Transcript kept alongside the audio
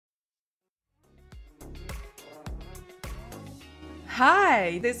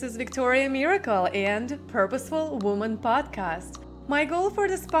Hi, this is Victoria Miracle and Purposeful Woman Podcast. My goal for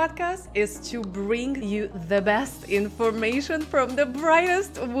this podcast is to bring you the best information from the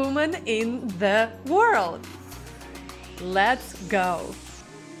brightest woman in the world. Let's go.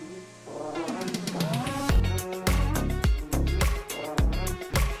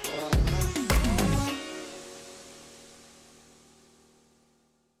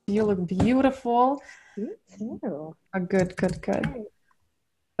 You look beautiful. You too. Oh, good.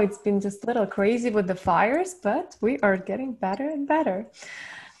 It's been just a little crazy with the fires, but we are getting better and better.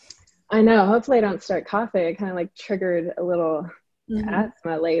 I know. Hopefully I don't start coughing. It kind of like triggered a little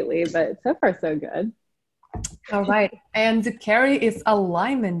asthma lately, but so far so good. All right. And Carrie is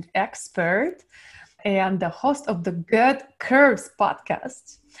alignment expert and the host of the Good Curves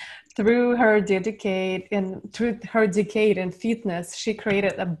podcast. Through her decade in fitness, she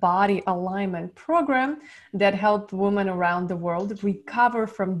created a body alignment program that helped women around the world recover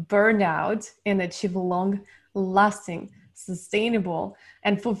from burnout and achieve long-lasting, sustainable,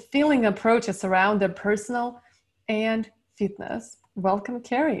 and fulfilling approaches around their personal and fitness. Welcome,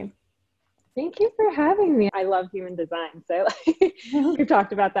 Carrie. Thank you for having me. I love human design. So we've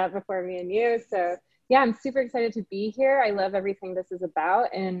talked about that before, me and you. So yeah, I'm super excited to be here. I love everything this is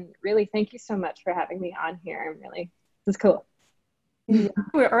about. And really, thank you so much for having me on here. This is cool. Yeah.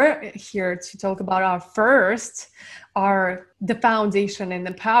 We are here to talk about the foundation and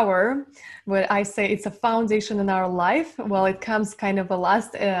the power. What I say, it's a foundation in our life. Well, it comes kind of a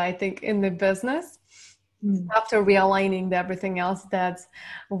last, I think, in the business. After realigning everything else, that's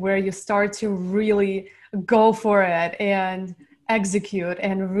where you start to really go for it and execute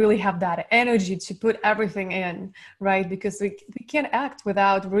and really have that energy to put everything in, right? Because we can't act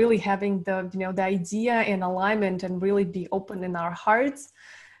without really having the idea and alignment and really be open in our hearts.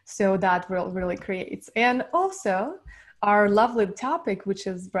 So that really creates. And also our lovely topic, which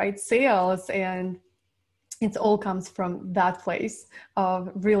is bright sales, and it all comes from that place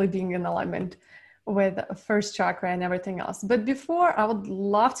of really being in alignment with first chakra and everything else. But before, I would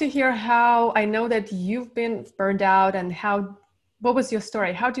love to hear how, I know that you've been burned out, and what was your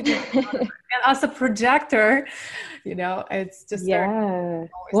story? How did you and as a projector, it's just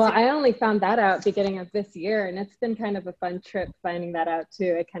well, I only found that out beginning of this year, and it's been kind of a fun trip finding that out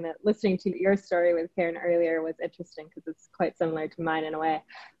too. I kind of listening to your story with Karen earlier was interesting because it's quite similar to mine in a way.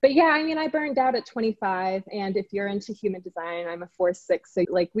 But yeah, I mean, I burned out at 25, and if you're into human design, I'm a 4/6, so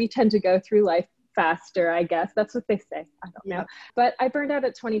like we tend to go through life faster, I guess. That's what they say. I don't know. But I burned out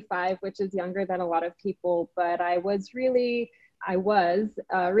at 25, which is younger than a lot of people. But I was really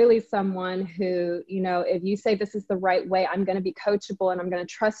someone who, if you say this is the right way, I'm going to be coachable and I'm going to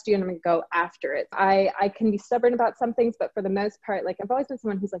trust you and I'm going to go after it. I can be stubborn about some things, but for the most part, like I've always been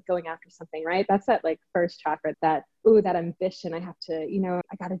someone who's like going after something, right? That's that like first chakra, that ambition. I have to,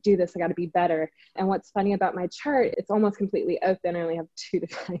 I got to do this. I got to be better. And what's funny about my chart, it's almost completely open. I only have 2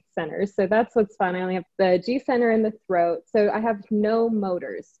 defined centers. So that's what's fun. I only have the G center in the throat. So I have no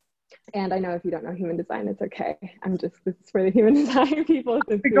motors. And I know if you don't know human design, it's okay. This is for the human design people.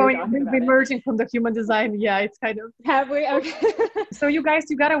 We're merging from the human design. Yeah, it's kind of. Have we? Okay. So you guys,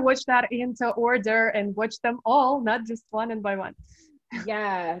 you got to watch that into order and watch them all, not just one by one.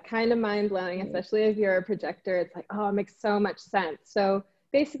 Yeah, kind of mind blowing, especially if you're a projector. It's like, oh, it makes so much sense. So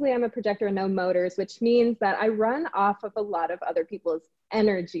basically, I'm a projector and no motors, which means that I run off of a lot of other people's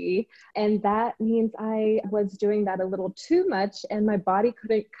energy. And that means I was doing that a little too much and my body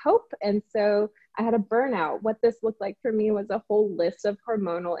couldn't cope. And so I had a burnout. What this looked like for me was a whole list of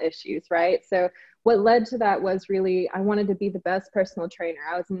hormonal issues, right? So what led to that was really, I wanted to be the best personal trainer.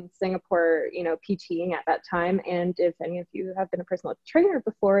 I was in Singapore, PTing at that time. And if any of you have been a personal trainer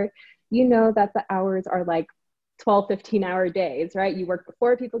before, you know that the hours are like 12, 15-hour days, right? You work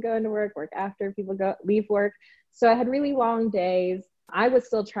before people go into work after people leave work. So I had really long days. I was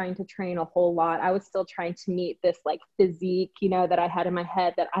still trying to train a whole lot. I was still trying to meet this like physique, that I had in my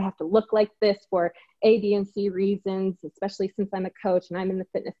head, that I have to look like this for A, B, and C reasons, especially since I'm a coach and I'm in the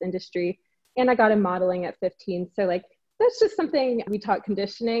fitness industry. And I got in modeling at 15. So like, that's just something we taught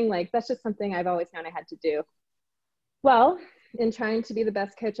conditioning. Like, that's just something I've always known I had to do. Well, in trying to be the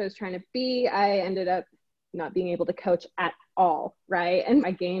best coach I was trying to be, I ended up not being able to coach at all, right? And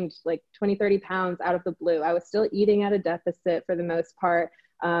I gained like 20, 30 pounds out of the blue. I was still eating at a deficit for the most part,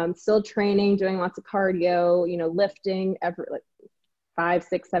 still training, doing lots of cardio, lifting every like 5,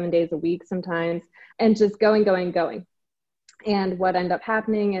 6, 7 days a week sometimes, and just going. And what ended up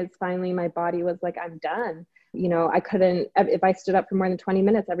happening is finally my body was like, I'm done. You know, I couldn't, if I stood up for more than 20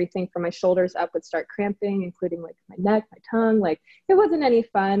 minutes, everything from my shoulders up would start cramping, including like my neck, my tongue. Like it wasn't any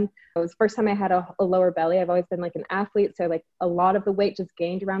fun. It was the first time I had a lower belly. I've always been like an athlete. So like a lot of the weight just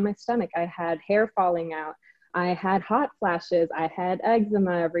gained around my stomach. I had hair falling out. I had hot flashes. I had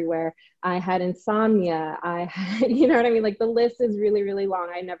eczema everywhere. I had insomnia. I had, you know what I mean? Like the list is really, really long.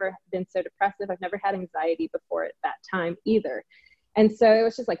 I never been so depressive. I've never had anxiety before at that time either. And so it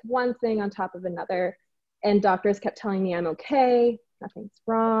was just like one thing on top of another. And doctors kept telling me I'm okay, nothing's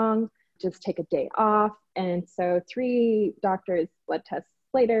wrong, just take a day off. And so 3 doctors' blood tests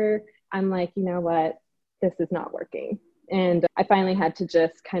later, I'm like, you know what, this is not working. And I finally had to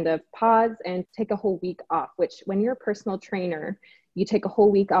just kind of pause and take a whole week off, which when you're a personal trainer, you take a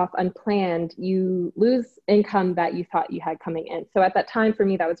whole week off unplanned, you lose income that you thought you had coming in. So at that time for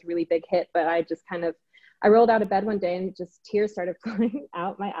me, that was a really big hit, but I just kind of, I rolled out of bed one day and just tears started flowing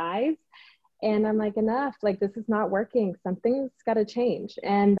out my eyes. And I'm like, enough, like, this is not working. Something's got to change.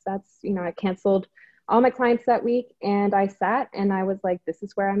 And that's, you know, I canceled all my clients that week and I sat and I was like, this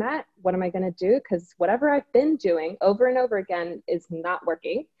is where I'm at. What am I going to do? Because whatever I've been doing over and over again is not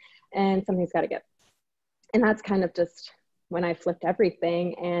working and something's got to give. And that's kind of just when I flipped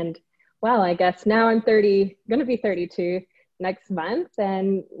everything. And well, I guess now I'm going to be 32 next month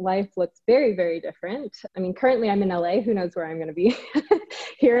and life looks very, very different. I mean, currently I'm in LA, who knows where I'm going to be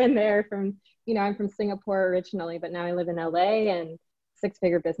here and there from, you know, I'm from Singapore originally, but now I live in LA and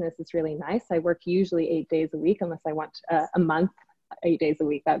 6-figure business is really nice. I work usually 8 days a week, unless I want a month, 8 days a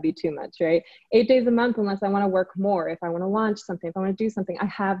week, that'd be too much, right? 8 days a month, unless I want to work more. If I want to launch something, if I want to do something, I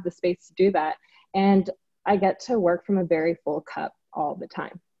have the space to do that. And I get to work from a very full cup all the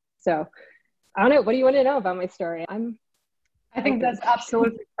time. So I don't know. What do you want to know about my story? I think that's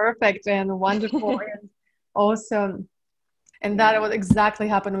absolutely perfect and wonderful and awesome. And that would exactly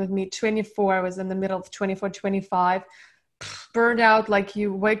happen with me. 24, I was in the middle of 24, 25, burned out, like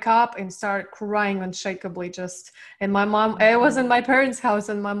you wake up and start crying unshakably just. And my mom, I was in my parents' house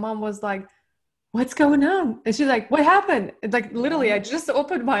and my mom was like, what's going on? And she's like, what happened? And like literally I just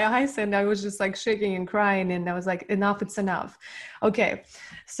opened my eyes and I was just like shaking and crying and I was like, enough, it's enough. Okay.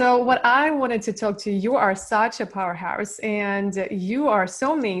 So what I wanted to talk to you, are such a powerhouse and you are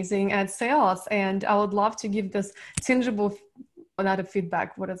so amazing at sales. And I would love to give this tangible, not a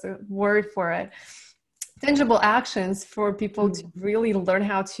feedback, what is the word for it? Tangible actions for people to really learn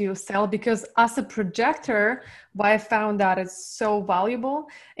how to sell, because as a projector, why I found that it's so valuable,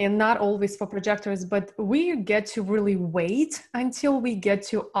 and not always for projectors, but we get to really wait until we get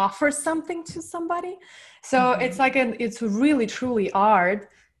to offer something to somebody. So it's like it's really truly art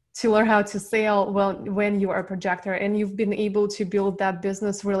to learn how to sell well when you are a projector, and you've been able to build that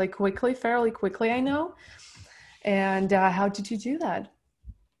business really quickly, fairly quickly, I know. And how did you do that?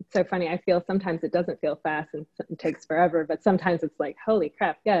 So funny. I feel sometimes it doesn't feel fast and it takes forever, but sometimes it's like, holy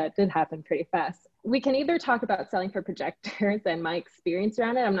crap. Yeah, it did happen pretty fast. We can either talk about selling for projectors and my experience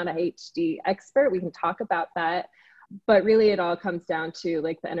around it. I'm not a HD expert. We can talk about that, but really it all comes down to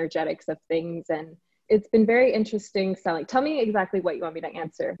like the energetics of things. And it's been very interesting selling. Tell me exactly what you want me to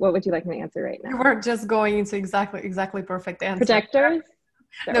answer. What would you like me to answer right now? You were just going into exactly perfect answer. Projectors?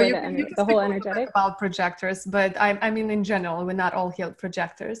 No, you can the whole energetic about projectors, but I mean, in general, we're not all healed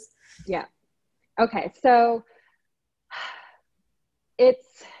projectors. Yeah. Okay. So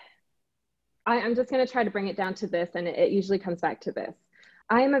I'm just going to try to bring it down to this, and it usually comes back to this.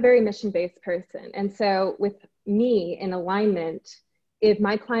 I am a very mission-based person. And so with me in alignment, if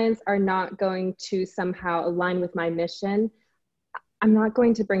my clients are not going to somehow align with my mission, I'm not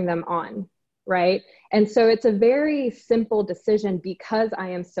going to bring them on. Right. And so it's a very simple decision because I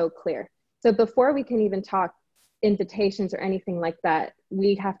am so clear. So before we can even talk invitations or anything like that,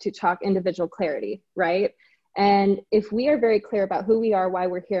 we have to talk individual clarity. Right. And if we are very clear about who we are, why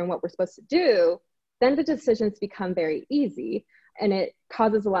we're here, and what we're supposed to do, then the decisions become very easy, and it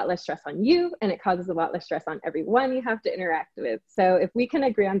causes a lot less stress on you, and it causes a lot less stress on everyone you have to interact with. So if we can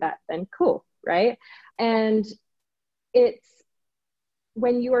agree on that, then cool. Right. And it's,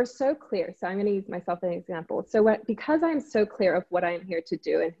 when you are so clear, so I'm going to use myself as an example. So because I'm so clear of what I am here to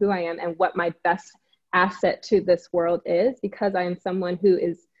do and who I am and what my best asset to this world is, because I am someone who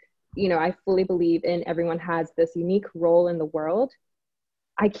is, you know, I fully believe in everyone has this unique role in the world,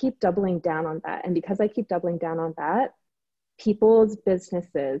 I keep doubling down on that. And because I keep doubling down on that, people's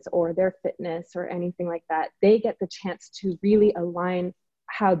businesses or their fitness or anything like that, they get the chance to really align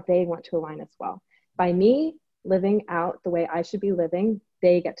how they want to align as well. By me living out the way I should be living,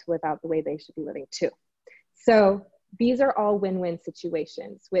 they get to live out the way they should be living too. So these are all win-win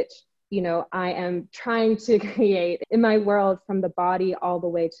situations, which, you know, I am trying to create in my world from the body all the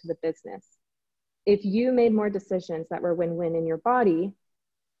way to the business. if you made more decisions that were win-win in your body,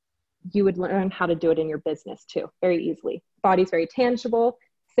 you would learn how to do it in your business too, very easily. Body's very tangible.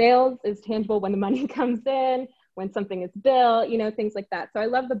 Sales is tangible when the money comes in, when something is built, you know, things like that. So I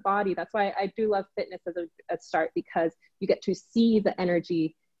love the body. That's why I do love fitness as a start, because you get to see the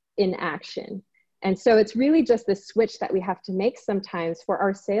energy in action. And so it's really just this switch that we have to make sometimes for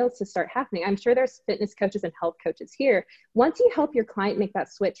our sales to start happening. I'm sure there's fitness coaches and health coaches here. Once you help your client make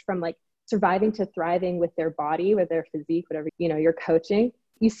that switch from like surviving to thriving with their body, with their physique, whatever, you know, you're coaching,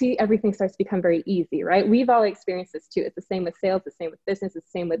 you see everything starts to become very easy, right? We've all experienced this too. It's the same with sales, the same with business, the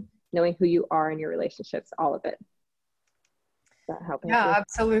same with knowing who you are in your relationships, all of it. That help? Yeah,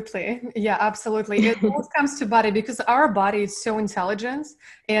 absolutely. Yeah, absolutely. It always comes to body, because our body is so intelligent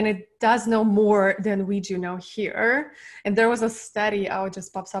and it does know more than we do know here. And there was a study, oh, it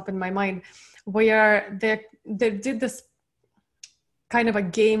just pops up in my mind, where they did this kind of a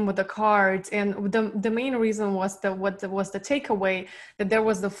game with the cards, and the main reason was was the takeaway, that there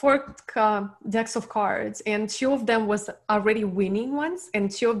was the four decks of cards, and two of them was already winning ones,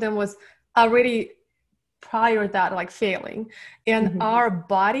 and two of them was already prior that like failing, and our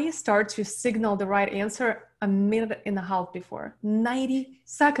body starts to signal the right answer a minute and a half before, 90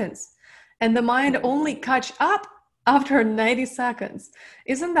 seconds, and the mind only catch up after 90 seconds.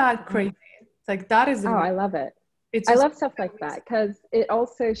 Isn't that crazy? Like that is I love it. I love stuff like that, because it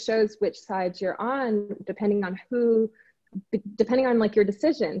also shows which sides you're on depending on like your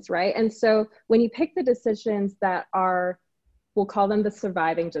decisions, right? And so when you pick the decisions that are, we'll call them the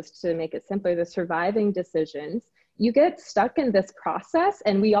surviving, just to make it simpler, the surviving decisions, you get stuck in this process,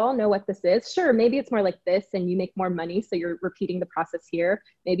 and we all know what this is. Sure, maybe it's more like this and you make more money, so you're repeating the process here.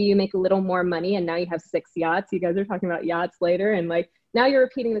 Maybe you make a little more money and now you have 6 yachts. You guys are talking about yachts later, and like now you're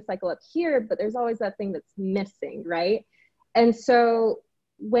repeating the cycle up here, but there's always that thing that's missing, right? And so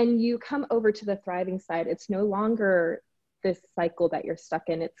when you come over to the thriving side, it's no longer this cycle that you're stuck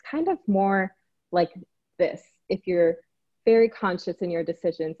in. It's kind of more like this. If you're very conscious in your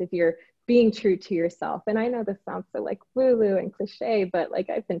decisions, if you're being true to yourself. And I know this sounds so like woo-woo and cliche, but like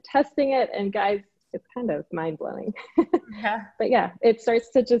I've been testing it, and guys, it's kind of mind-blowing. Yeah. But yeah, it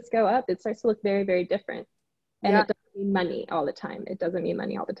starts to just go up. It starts to look very, very different. And it doesn't mean money all the time. It doesn't mean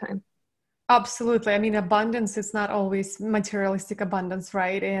money all the time. Absolutely. I mean, abundance is not always materialistic abundance,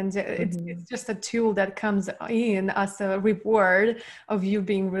 right? And it's just a tool that comes in as a reward of you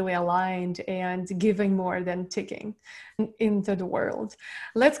being really aligned and giving more than taking into the world.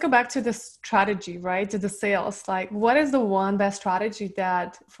 Let's go back to the strategy, right? To the sales. Like, what is the one best strategy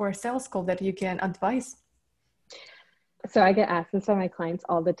that for a sales call that you can advise? So I get asked this by my clients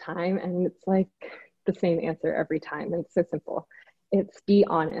all the time, and it's like the same answer every time. And it's so simple. It's be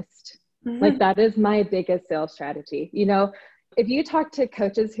honest. Like that is my biggest sales strategy. You know, if you talk to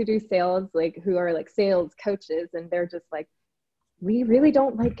coaches who do sales, like who are like sales coaches, and they're just like, we really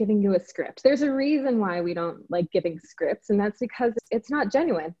don't like giving you a script. There's a reason why we don't like giving scripts. And that's because it's not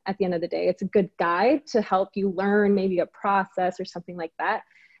genuine at the end of the day. It's a good guide to help you learn maybe a process or something like that.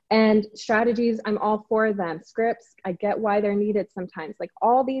 And strategies, I'm all for them. Scripts, I get why they're needed sometimes. Like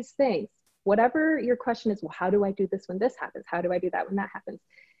all these things, whatever your question is, well, how do I do this when this happens? How do I do that when that happens?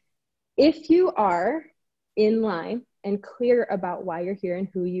 If you are in line and clear about why you're here and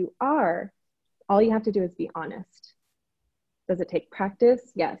who you are, all you have to do is be honest. Does it take practice?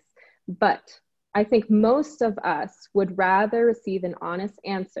 Yes. But I think most of us would rather receive an honest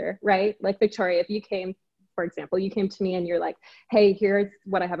answer, right? Like Victoria, if you came, for example, you came to me and you're like, hey, here's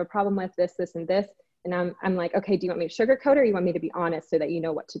what I have a problem with, this, and this. And I'm like, okay, do you want me to sugarcoat or you want me to be honest so that you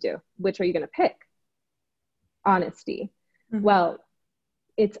know what to do? Which are you going to pick? Honesty. Well,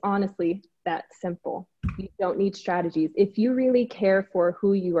 it's honestly that simple. You don't need strategies. If you really care for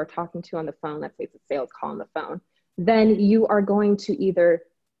who you are talking to on the phone, let's say it's a sales call on the phone, then you are going to either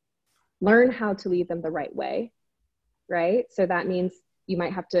learn how to lead them the right way, right? So that means you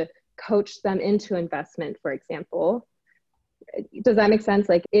might have to coach them into investment, for example. Does that make sense?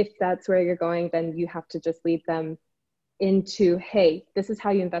 Like if that's where you're going, then you have to just lead them into, hey, this is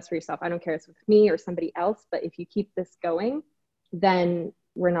how you invest for yourself. I don't care if it's with me or somebody else, but if you keep this going, then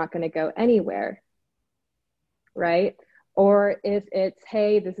we're not going to go anywhere, right? Or if it's,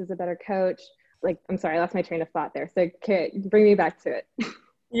 hey, this is a better coach. Like, I'm sorry, I lost my train of thought there. So bring me back to it.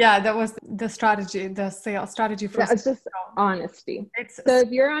 Yeah, that was the strategy, the sales strategy for it's just honesty. So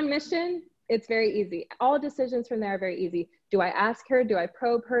if you're on mission, it's very easy. All decisions from there are very easy. Do I ask her? Do I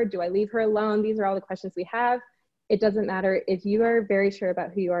probe her? Do I leave her alone? These are all the questions we have. It doesn't matter if you are very sure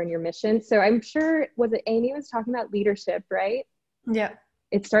about who you are in your mission. So I'm sure, was it Amy was talking about leadership, right? Yeah.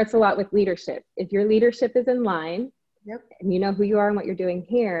 It starts a lot with leadership. If your leadership is in line, and you know who you are and what you're doing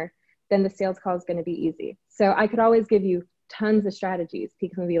here, then the sales call is going to be easy. So I could always give you tons of strategies.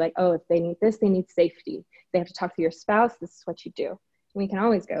 People can be like, oh, if they need this, they need safety. They have to talk to your spouse. This is what you do. And we can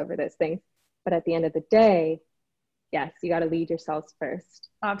always go over those things. But at the end of the day, yes, you got to lead yourselves first.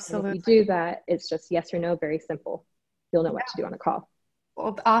 Absolutely. And if you do that, it's just yes or no, very simple. You'll know what to do on a call.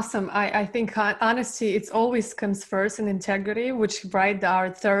 Well, awesome. I think honesty, it's always comes first, and integrity, which right our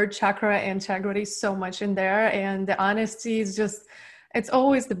third chakra, integrity, so much in there. And the honesty is just, it's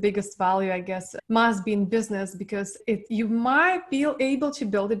always the biggest value, I guess, must be in business, because you might be able to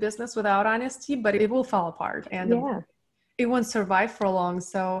build a business without honesty, but it will fall apart and it won't survive for long.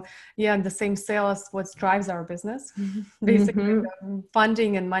 So yeah, the same sales, what drives our business, basically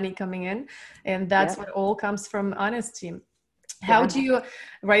funding and money coming in. And that's what all comes from honesty. How do you,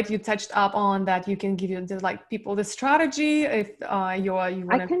 right? You touched up on that. You can give people the strategy if you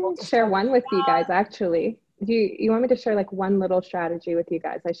want. I can share one with you guys, actually. Do you want me to share like one little strategy with you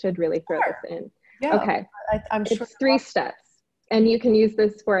guys? I should really throw this in. Yeah. Okay. I'm sure. It's 3 steps. And you can use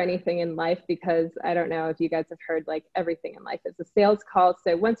this for anything in life, because I don't know if you guys have heard, like everything in life is a sales call.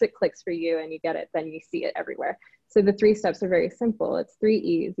 So once it clicks for you and you get it, then you see it everywhere. So the 3 steps are very simple. It's 3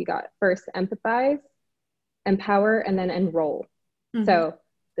 E's. You got first empathize, empower, and then enroll. So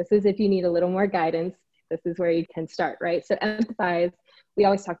this is if you need a little more guidance, this is where you can start, right? So empathize, we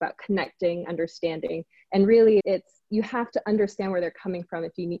always talk about connecting, understanding, and really you have to understand where they're coming from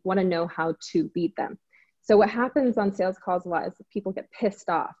if you want to know how to beat them. So what happens on sales calls a lot is people get pissed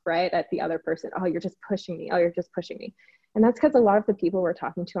off, right, at the other person. Oh, you're just pushing me. Oh, you're just pushing me. And that's because a lot of the people we're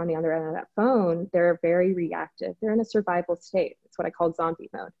talking to on the other end of that phone, they're very reactive. They're in a survival state. It's what I call zombie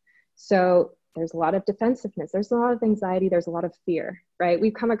mode. So there's a lot of defensiveness. There's a lot of anxiety. There's a lot of fear, right?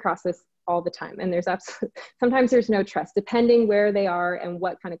 We've come across this all the time. And sometimes there's no trust, depending where they are and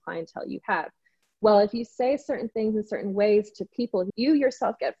what kind of clientele you have. Well, if you say certain things in certain ways to people, you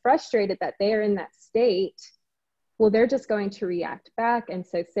yourself get frustrated that they are in that state, well, they're just going to react back. And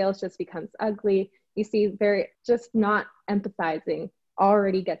so sales just becomes ugly. You see, just not empathizing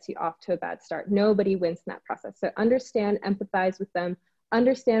already gets you off to a bad start. Nobody wins in that process. So understand, empathize with them,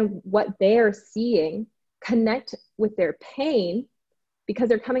 understand what they are seeing, connect with their pain, because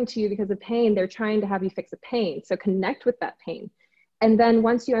they're coming to you because of pain. They're trying to have you fix a pain. So connect with that pain. And then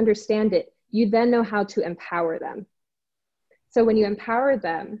once you understand it, you then know how to empower them. So when you empower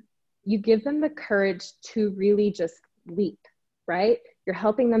them, you give them the courage to really just leap, right? You're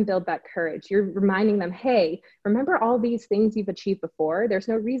helping them build that courage. You're reminding them, hey, remember all these things you've achieved before? There's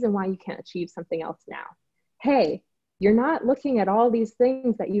no reason why you can't achieve something else now. Hey, you're not looking at all these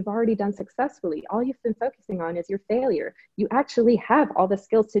things that you've already done successfully. All you've been focusing on is your failure. You actually have all the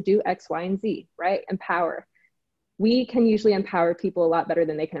skills to do X, Y, and Z, right? Empower. We can usually empower people a lot better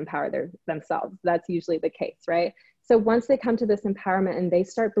than they can empower themselves. That's usually the case, right? So once they come to this empowerment and they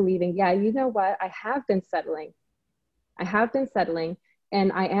start believing, yeah, you know what? I have been settling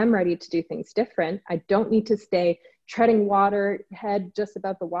and I am ready to do things different. I don't need to stay treading water, head just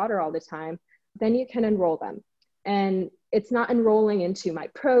above the water all the time. Then you can enroll them. And it's not enrolling into my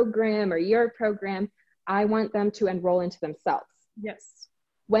program or your program. I want them to enroll into themselves. Yes.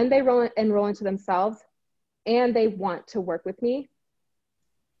 When they enroll into themselves and they want to work with me,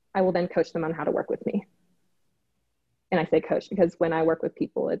 I will then coach them on how to work with me. And I say coach because when I work with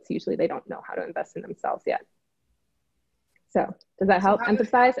people, it's usually they don't know how to invest in themselves yet. So does that help?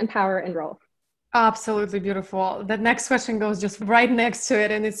 Empathize, empower, enroll. Absolutely beautiful. The next question goes just right next to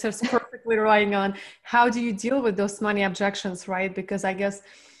it, and it's just perfectly right on. How do you deal with those money objections, right? Because I guess,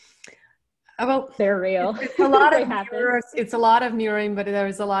 well, they're real. It's a lot of mirrors. It's a lot of mirroring, but there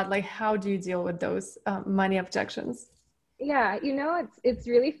is a lot. Like, how do you deal with those money objections? Yeah, you know, it's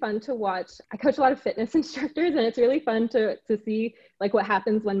really fun to watch. I coach a lot of fitness instructors, and it's really fun to see like what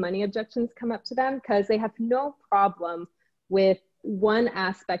happens when money objections come up to them, because they have no problem with one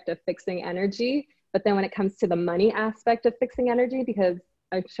aspect of fixing energy, but then when it comes to the money aspect of fixing energy, because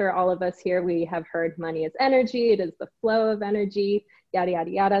I'm sure all of us here, we have heard money is energy, it is the flow of energy, yada,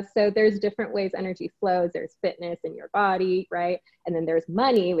 yada, yada. So there's different ways energy flows. There's fitness in your body, right? And then there's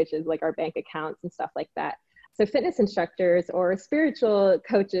money, which is like our bank accounts and stuff like that. So fitness instructors or spiritual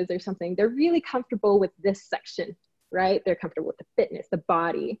coaches or something, they're really comfortable with this section, right? They're comfortable with the fitness, the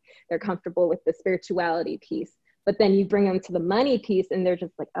body, they're comfortable with the spirituality piece. But then you bring them to the money piece and they're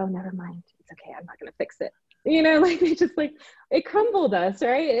just like, oh, never mind. It's okay. I'm not going to fix it. You know, like they just like, it crumbled us,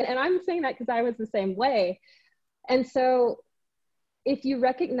 right? And I'm saying that because I was the same way. And so if you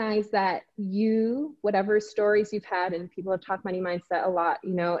recognize that whatever stories you've had, and people have talked money mindset a lot,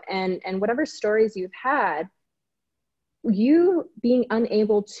 you know, and whatever stories you've had, you being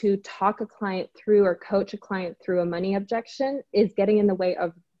unable to talk a client through or coach a client through a money objection is getting in the way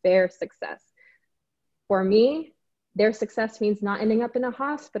of their success. For me, their success means not ending up in a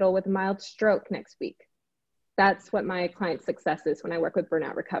hospital with a mild stroke next week. That's what my client's success is when I work with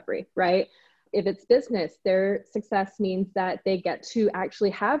burnout recovery, right? If it's business, their success means that they get to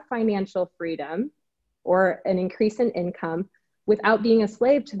actually have financial freedom or an increase in income without being a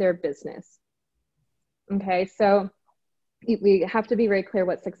slave to their business. Okay, so we have to be very clear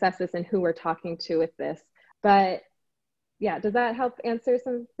what success is and who we're talking to with this. But yeah, does that help answer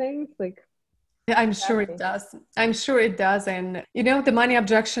some things? Like, yeah, I'm sure it does. I'm sure it does. And, the money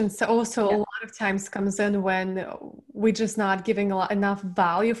objections also a lot of times comes in when we're just not giving enough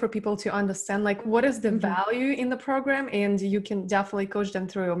value for people to understand, like, what is the value in the program? And you can definitely coach them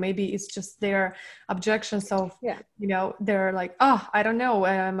through. Maybe it's just their objections of, they're like, oh, I don't know.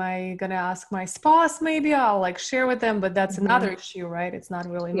 Am I going to ask my spouse? Maybe I'll like share with them, but that's another issue, right? It's not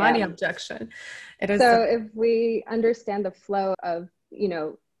really money objection. It is. So if we understand the flow of,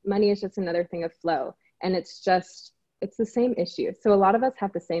 money is just another thing of flow, and it's the same issue. So a lot of us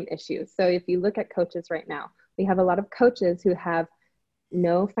have the same issue. So if you look at coaches right now, we have a lot of coaches who have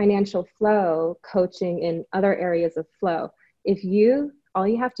no financial flow coaching in other areas of flow. All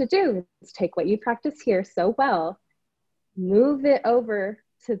you have to do is take what you practice here so well, move it over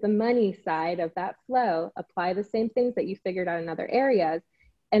to the money side of that flow, apply the same things that you figured out in other areas,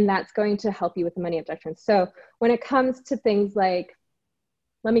 and that's going to help you with the money objections. So when it comes to things like,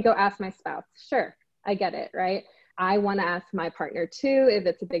 let me go ask my spouse. Sure, I get it, right? I want to ask my partner too if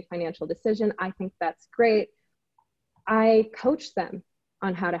it's a big financial decision. I think that's great. I coach them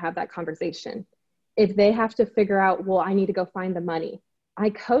on how to have that conversation. If they have to figure out, well, I need to go find the money, I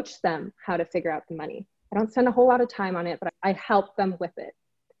coach them how to figure out the money. I don't spend a whole lot of time on it, but I help them with it.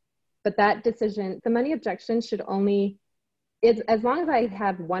 But that decision, the money objection should only, as long as I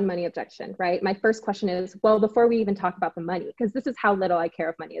have one money objection, right? My first question is, well, before we even talk about the money, because this is how little I care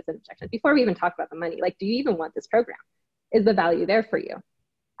if money is an objection. Before we even talk about the money, like, do you even want this program? Is the value there for you?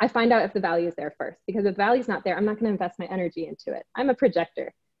 I find out if the value is there first, because if the value is not there, I'm not going to invest my energy into it. I'm a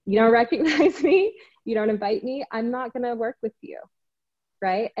projector. You don't recognize me, you don't invite me, I'm not going to work with you,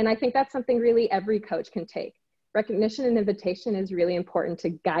 right? And I think that's something really every coach can take. Recognition and invitation is really important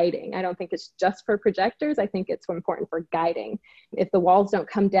to guiding. I don't think it's just for projectors. I think it's important for guiding. If the walls don't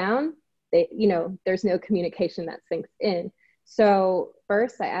come down, there's no communication that sinks in. So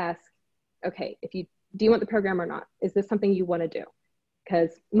first I ask, okay, do you want the program or not? Is this something you want to do?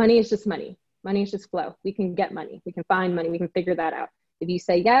 Because money is just money. Money is just flow. We can get money. We can find money. We can figure that out. If you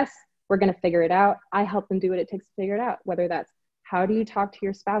say yes, we're going to figure it out. I help them do what it takes to figure it out, whether that's how do you talk to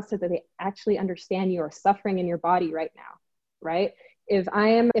your spouse so that they actually understand you are suffering in your body right now, right? If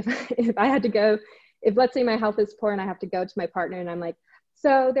let's say my health is poor and I have to go to my partner and I'm like,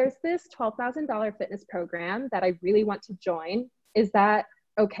 so there's this $12,000 fitness program that I really want to join. Is that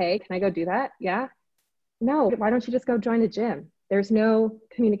okay? Can I go do that? Yeah. No, why don't you just go join a gym? There's no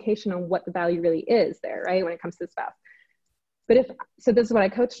communication on what the value really is there, right? When it comes to the spouse. So this is what I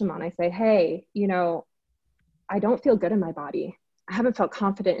coach them on. I say, hey, I don't feel good in my body. I haven't felt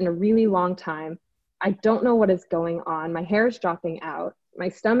confident in a really long time. I don't know what is going on. My hair is dropping out. My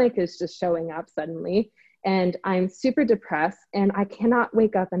stomach is just showing up suddenly. And I'm super depressed and I cannot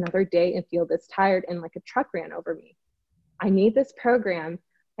wake up another day and feel this tired and like a truck ran over me. I need this program.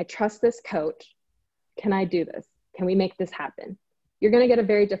 I trust this coach. Can I do this? Can we make this happen? You're going to get a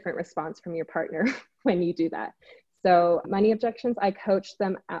very different response from your partner when you do that. So money objections, I coach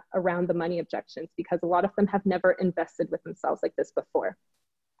them around the money objections because a lot of them have never invested with themselves like this before.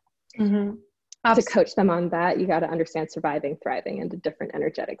 Mm-hmm. To coach them on that, you got to understand surviving, thriving, and the different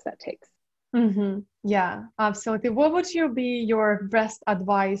energetics that takes. Mm-hmm. Yeah, absolutely. What would be your best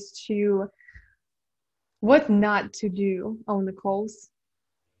advice to what not to do on the calls?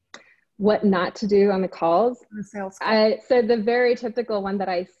 What not to do on the calls? The sales call. So the very typical one that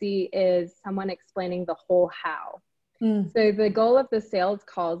I see is someone explaining the whole how. So the goal of the sales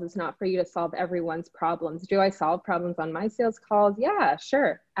calls is not for you to solve everyone's problems. Do I solve problems on my sales calls? Yeah,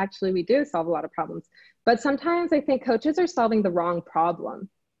 sure. Actually, we do solve a lot of problems. But sometimes I think coaches are solving the wrong problem.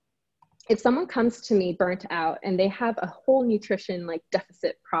 If someone comes to me burnt out and they have a whole nutrition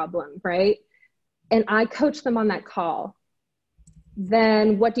deficit problem, right? And I coach them on that call,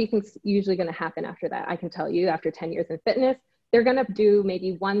 then what do you think is usually going to happen after that? I can tell you, after 10 years in fitness, they're going to do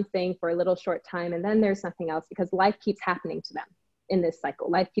maybe one thing for a little short time, and then there's nothing else because life keeps happening to them in this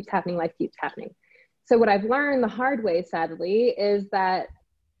cycle. Life keeps happening, life keeps happening. So what I've learned the hard way, sadly, is that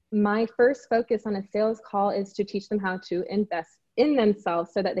my first focus on a sales call is to teach them how to invest in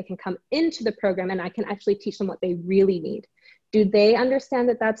themselves so that they can come into the program and I can actually teach them what they really need. Do they understand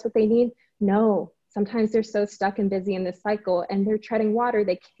that that's what they need? No. sometimes they're so stuck and busy in this cycle and they're treading water,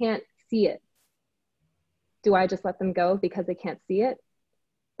 they can't see it. Do I just let them go because they can't see it?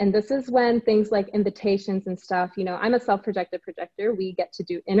 And this is when things like invitations and stuff, you know, I'm a self-projected projector. We get to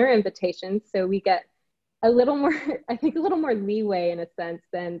do inner invitations. So we get a little more, I think a little more leeway in a sense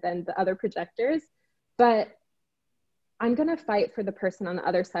than the other projectors. But I'm going to fight for the person on the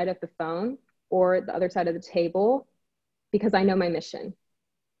other side of the phone or the other side of the table because I know my mission.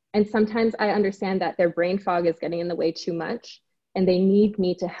 And sometimes I understand that their brain fog is getting in the way too much and they need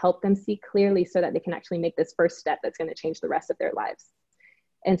me to help them see clearly so that they can actually make this first step that's going to change the rest of their lives.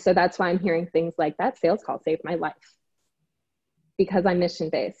 And so that's why I'm hearing things like that sales call saved my life because I'm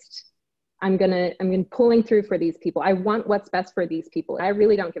mission-based. I'm pulling through for these people. I want what's best for these people. I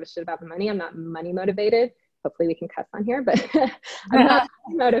really don't give a shit about the money. I'm not money motivated. Hopefully we can cuss on here, but I'm not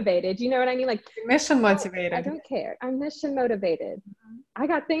motivated. You know what I mean? Like mission motivated. I don't care. I'm mission motivated. I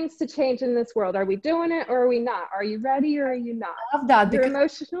got things to change in this world. Are we doing it or are we not? Are you ready or are you not? I love that. You're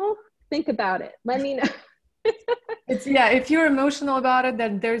emotional? Think about it. Let me know. If you're emotional about it,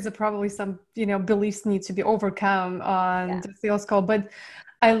 then there's probably some, beliefs need to be overcome on the sales call. But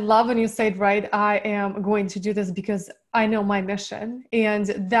I love when you said, right, I am going to do this because I know my mission. And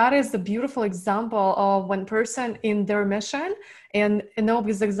that is the beautiful example of one person in their mission and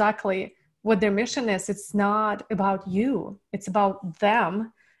knows exactly what their mission is. It's not about you, it's about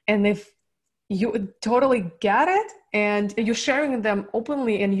them. And if you totally get it and you're sharing them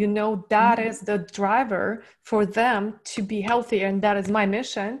openly and that is the driver for them to be healthy, and that is my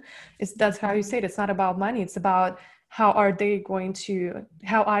mission, that's how you say it. It's not about money, it's about how I'm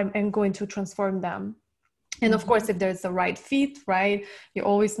going to transform them. And of course, if there's the right fit, right, you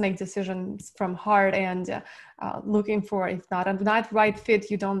always make decisions from heart and looking for, if not right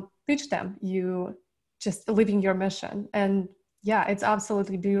fit, you don't pitch them, you just living your mission. And yeah, it's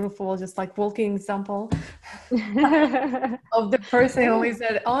absolutely beautiful, just like walking example of the person who is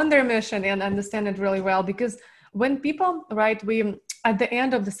on their mission and understand it really well. Because when people, right, we at the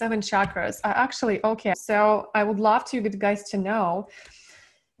end of the 7 chakras are actually, so I would love to you guys to know,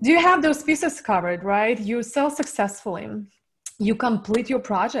 do you have those pieces covered, right? You sell successfully, you complete your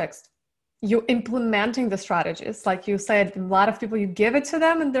projects, you're implementing the strategies. Like you said, a lot of people, you give it to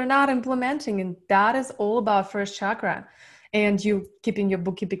them and they're not implementing. And that is all about first chakra. And you keeping your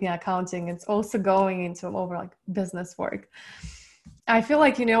bookkeeping and accounting. It's also going into over like business work. I feel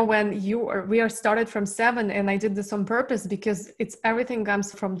like, when we are started from 7, and I did this on purpose because everything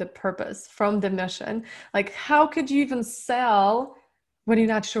comes from the purpose, from the mission. Like, how could you even sell when you're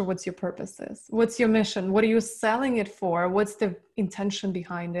not sure what your purpose is? What's your mission? What are you selling it for? What's the intention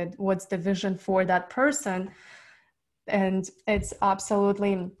behind it? What's the vision for that person? And it's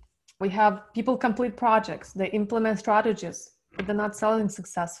absolutely, we have people complete projects, they implement strategies, but they're not selling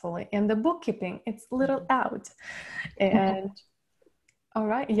successfully. And the bookkeeping, it's little out. And all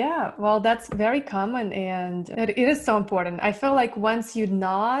right. Yeah. Well, that's very common and it is so important. I feel like once you're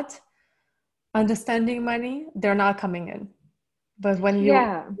not understanding money, they're not coming in. But when you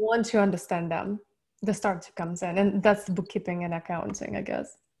want to understand them, the start comes in, and that's the bookkeeping and accounting, I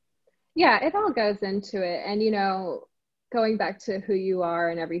guess. Yeah, it all goes into it. And, going back to who you are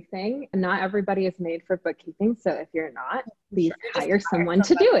and everything, not everybody is made for bookkeeping. So if you're not, please hire someone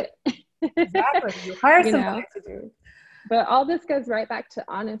to do it. Exactly. You hire somebody to do it. But all this goes right back to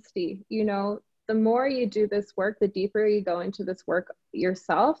honesty. The more you do this work, the deeper you go into this work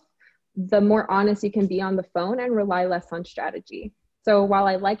yourself, the more honest you can be on the phone and rely less on strategy. So while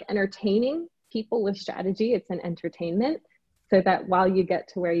I like entertaining people with strategy, it's an entertainment, so that while you get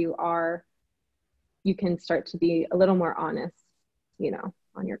to where you are, you can start to be a little more honest,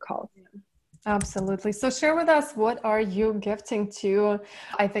 on your calls. Absolutely. So share with us, what are you gifting to?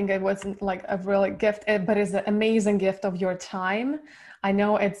 I think it wasn't like a real gift, but it's an amazing gift of your time. I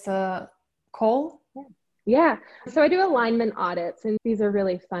know it's a call. Yeah. So I do alignment audits, and these are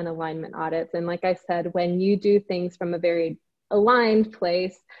really fun alignment audits. And like I said, when you do things from a very aligned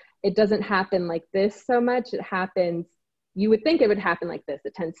place, it doesn't happen like this so much. It happens, you would think it would happen like this.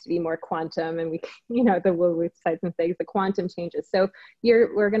 It tends to be more quantum, and the websites and things, the quantum changes. So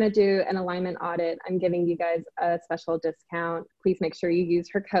we're going to do an alignment audit. I'm giving you guys a special discount. Please make sure you use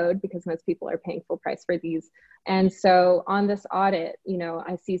her code because most people are paying full price for these. And so on this audit,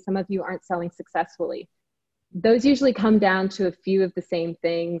 I see some of you aren't selling successfully. Those usually come down to a few of the same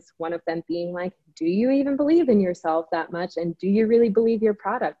things. One of them being like, do you even believe in yourself that much? And do you really believe your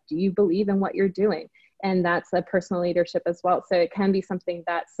product? Do you believe in what you're doing? And that's a personal leadership as well. So it can be something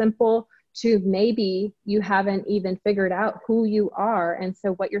that simple to maybe you haven't even figured out who you are. And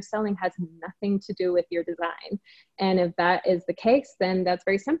so what you're selling has nothing to do with your design. And if that is the case, then that's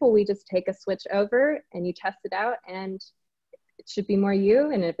very simple. We just take a switch over and you test it out, and it should be more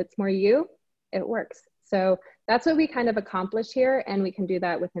you. And if it's more you, it works. So that's what we kind of accomplish here. And we can do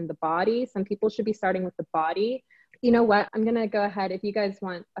that within the body. Some people should be starting with the body. You know what? I'm going to go ahead. If you guys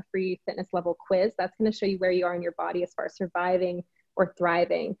want a free fitness level quiz, that's going to show you where you are in your body as far as surviving or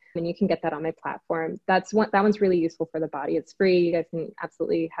thriving. And you can get that on my platform. That one's really useful for the body. It's free. You guys can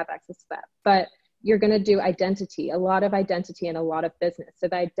absolutely have access to that. But you're going to do identity, a lot of identity and a lot of business. So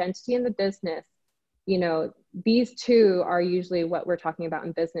the identity and the business, you know, these two are usually what we're talking about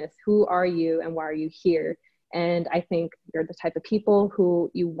in business. Who are you and why are you here? And I think you're the type of people who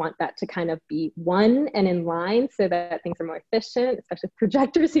you want that to kind of be one and in line so that things are more efficient, especially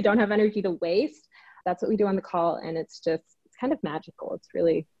projectors who don't have energy to waste. That's what we do on the call. And it's kind of magical. It's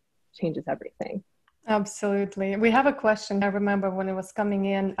really changes everything. Absolutely. We have a question. I remember when it was coming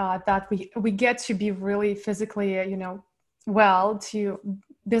in that we get to be really physically, well, to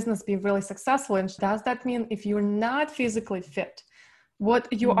business be really successful. And does that mean if you're not physically fit,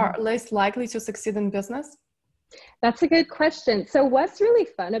 you are less likely to succeed in business? That's a good question. So what's really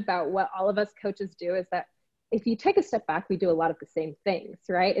fun about what all of us coaches do is that if you take a step back, we do a lot of the same things,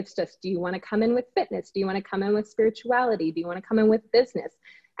 right? It's just, do you want to come in with fitness? Do you want to come in with spirituality? Do you want to come in with business?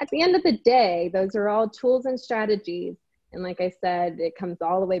 At the end of the day, those are all tools and strategies. And like I said, it comes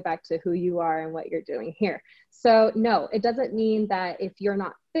all the way back to who you are and what you're doing here. So no, it doesn't mean that if you're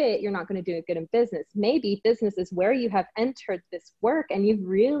not fit, you're not going to do good in business. Maybe business is where you have entered this work and you've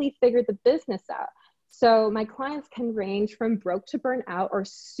really figured the business out. So my clients can range from broke to burn out or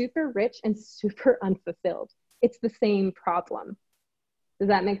super rich and super unfulfilled. It's the same problem. Does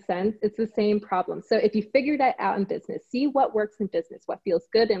that make sense? It's the same problem. So if you figure that out in business, see what works in business, what feels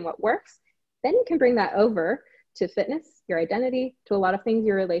good and what works, then you can bring that over to fitness, your identity, to a lot of things,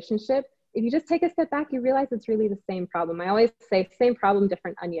 your relationship. If you just take a step back, you realize it's really the same problem. I always say same problem,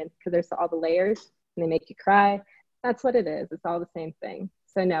 different onion, because there's all the layers and they make you cry. That's what it is. It's all the same thing.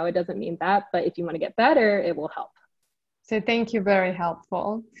 So no, it doesn't mean that, but if you want to get better, it will help. So thank you. Very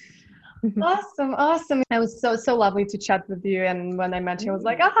helpful. Awesome. It was so lovely to chat with you. And when I met you, I was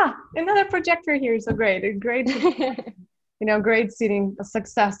like, another projector here. So great. Great seeing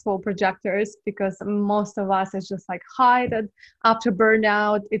successful projectors, because most of us is just like hide after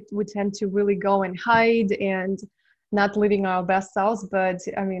burnout. We tend to really go and hide and not living our best selves. But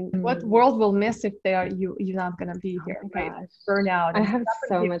I mean, what world will miss if you're not going to be here, right? Burnout. I have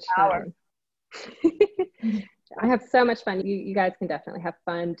so much fun. I have so much fun. You guys can definitely have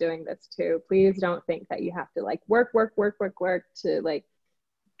fun doing this too. Please don't think that you have to like work to like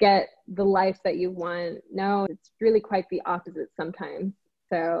get the life that you want. No, it's really quite the opposite sometimes.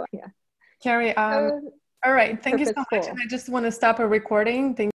 So yeah. Carrie, all right. Thank you so much. And I just want to stop a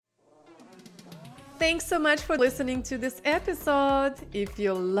recording. Thanks so much for listening to this episode. If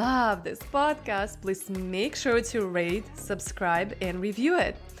you love this podcast, please make sure to rate, subscribe, and review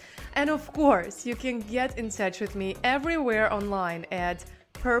it. And of course, you can get in touch with me everywhere online at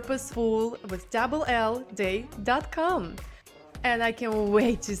purposefulday.com. And I can't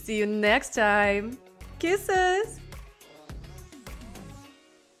wait to see you next time. Kisses!